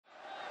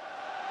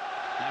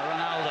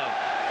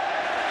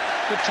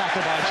Good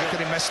tackle by Joe. That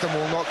he missed him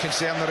will not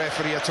concern the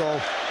referee at all.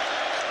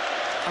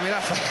 I mean,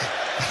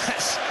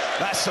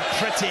 that's a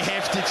pretty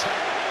hefty...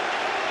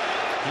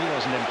 He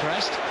wasn't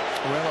impressed.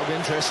 Well, it'll be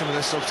interesting with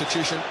this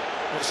substitution,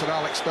 what Sir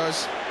Alex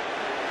does.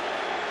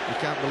 You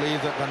can't believe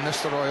that Van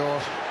Nistelrooy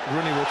or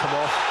Rooney will come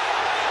off.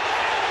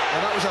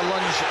 And that was a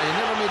lunge. He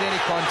never made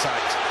any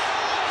contact.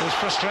 There was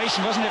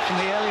frustration, wasn't it,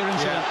 from the earlier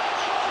incident?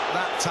 Yeah.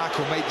 That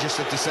tackle might just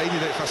have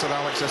decided it for Sir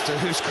Alex as to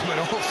who's coming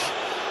off.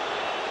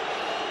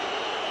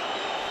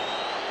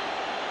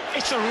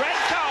 It's a red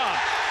card.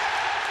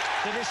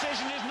 The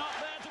decision is not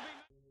there to be...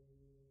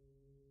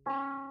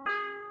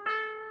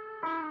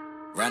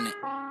 Run it.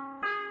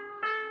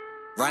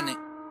 Run it.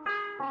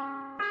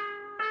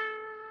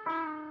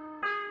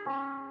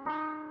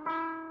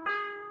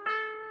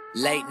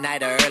 Late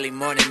night or early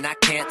morning, I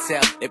can't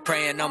tell. They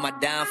praying on my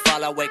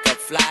downfall, I wake up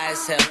fly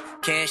as hell.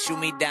 Can't shoot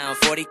me down,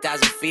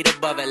 40,000 feet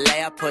above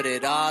LA. I put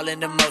it all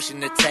into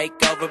motion to take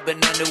over,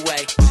 been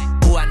underway.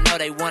 Ooh, I know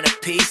they want a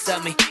piece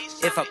of me.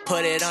 If I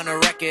put it on a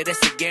record,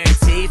 it's a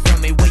guarantee from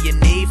me. What you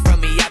need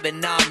from me, I've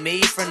been all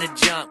me from the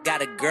jump.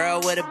 Got a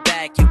girl with a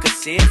back, you can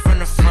see it from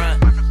the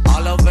front.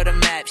 All over the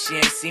map, she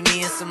ain't seen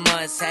me in some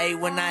months. Hey,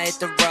 when I hit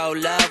the road,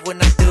 love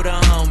when I do the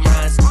home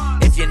runs.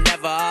 If you're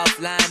never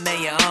offline,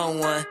 man, you own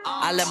one.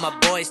 I let my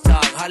boys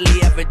talk,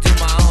 hardly ever do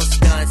my own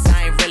stunts.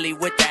 I ain't really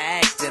with the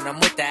acting, I'm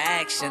with the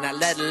action. I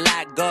let a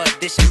lot go,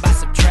 addition by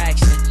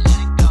subtraction.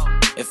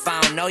 If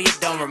I don't know you,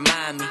 don't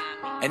remind me.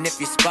 And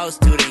if you're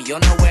supposed to, then you'll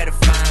know where to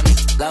find me.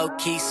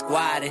 Low-key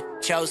squatting,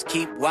 chose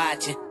keep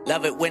watching.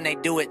 Love it when they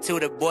do it too,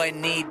 the boy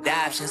need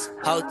options.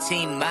 Whole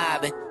team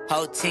mobbing,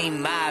 whole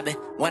team mobbing.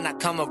 When I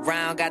come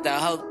around, got the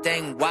whole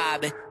thing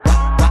wobbing.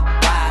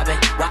 Wobbing,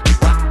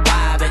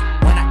 wobbing.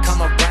 When I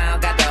come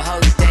around, got the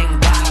whole thing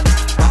wobbing.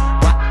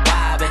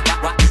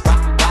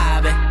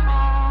 Wobbing.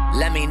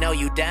 Let me know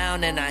you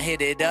down and I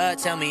hit it up.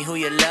 Tell me who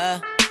you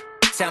love.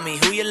 Tell me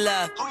who you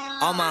love.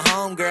 All my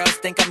homegirls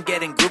think I'm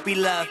getting groupie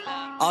love.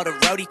 All the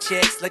roadie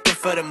chicks looking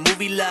for the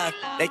movie love.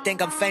 They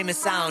think I'm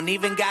famous, I don't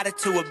even got a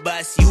tour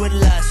bus. You and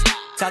Lust,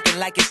 talking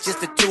like it's just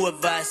the two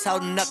of us.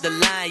 Holding up the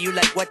line, you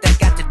like what that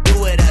got to do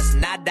with us?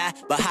 Nada,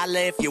 but holla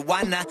if you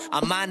wanna.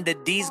 I'm under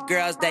these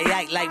girls, they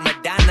act like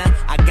Madonna.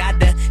 I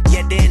gotta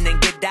get in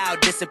and get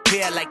out,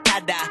 disappear like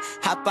Tada.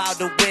 Hop out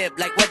the whip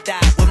like what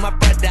that with my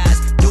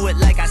brothers. Do it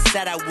like I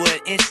said I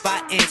would, inch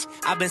by inch.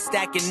 I've been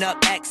stacking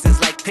up X's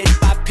like pinch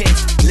by pinch.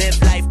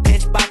 Live life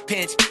pinch by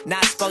pinch.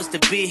 Not supposed to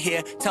be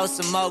here. Told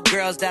some old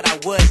girls that I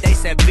would, they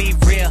said be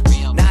real.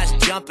 Now it's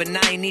jumping,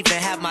 I ain't even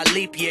have my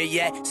leap year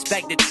yet.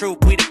 Expect the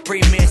troop, we the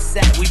premier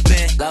set. We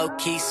been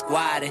low-key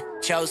squatting,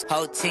 chose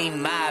whole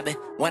team mobbing.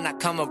 When I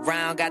come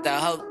around, got the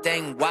whole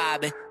thing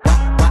wobbing.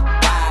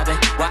 Wobbing,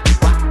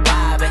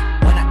 wobbing.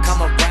 When I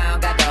come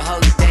around, got the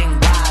whole thing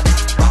wobbing.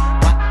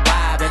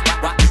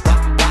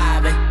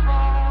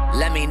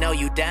 Let me know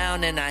you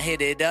down and I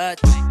hit it up.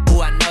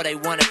 Ooh, I know they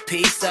want a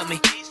piece of me.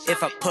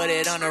 If I put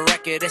it on a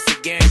record, it's a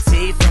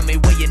guarantee from me.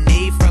 What you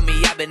need from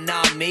me, I've been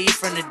all me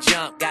from the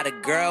jump. Got a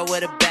girl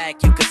with a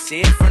back, you can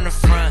see it from the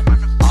front.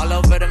 All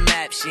over the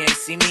map, she ain't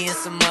seen me in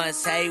some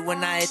months. Hey,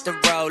 when I hit the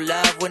road,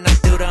 love when I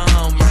do the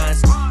home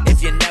runs.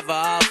 If you're never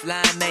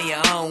offline, man, you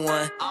own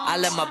one. I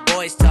let my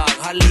boys talk,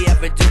 hardly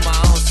ever do my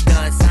own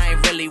stunts. I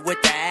ain't really with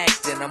the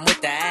acting, I'm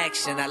with the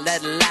action. I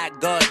let a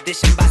lot go,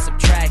 addition by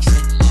subtraction.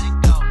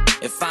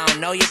 If I don't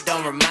know you,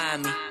 don't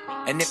remind me.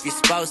 And if you're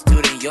supposed to,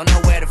 then you'll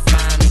know where to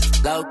find me.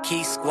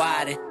 Low-key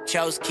squatting,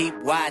 chose keep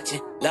watching.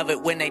 Love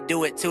it when they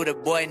do it too, the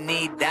boy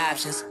need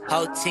options.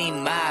 Whole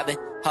team mobbing,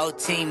 whole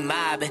team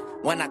mobbing.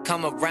 When I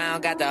come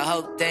around, got the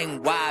whole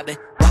thing wobbing.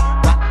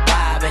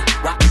 Wobbing,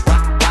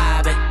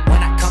 wobbing.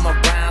 When I come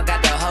around,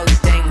 got the whole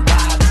thing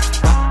wobbing.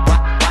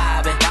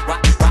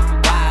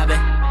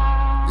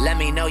 Let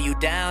me know you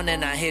down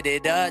and I hit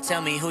it up.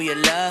 Tell me who you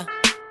love.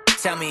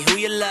 Tell me who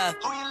you love.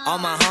 All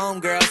my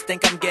homegirls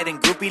think I'm getting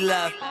groupie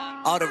love.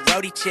 All the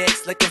roadie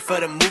chicks looking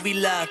for the movie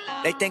love.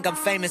 They think I'm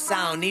famous,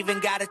 I don't even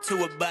got a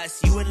tour bus.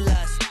 You and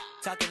Lust,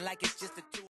 talking like it's just a tour.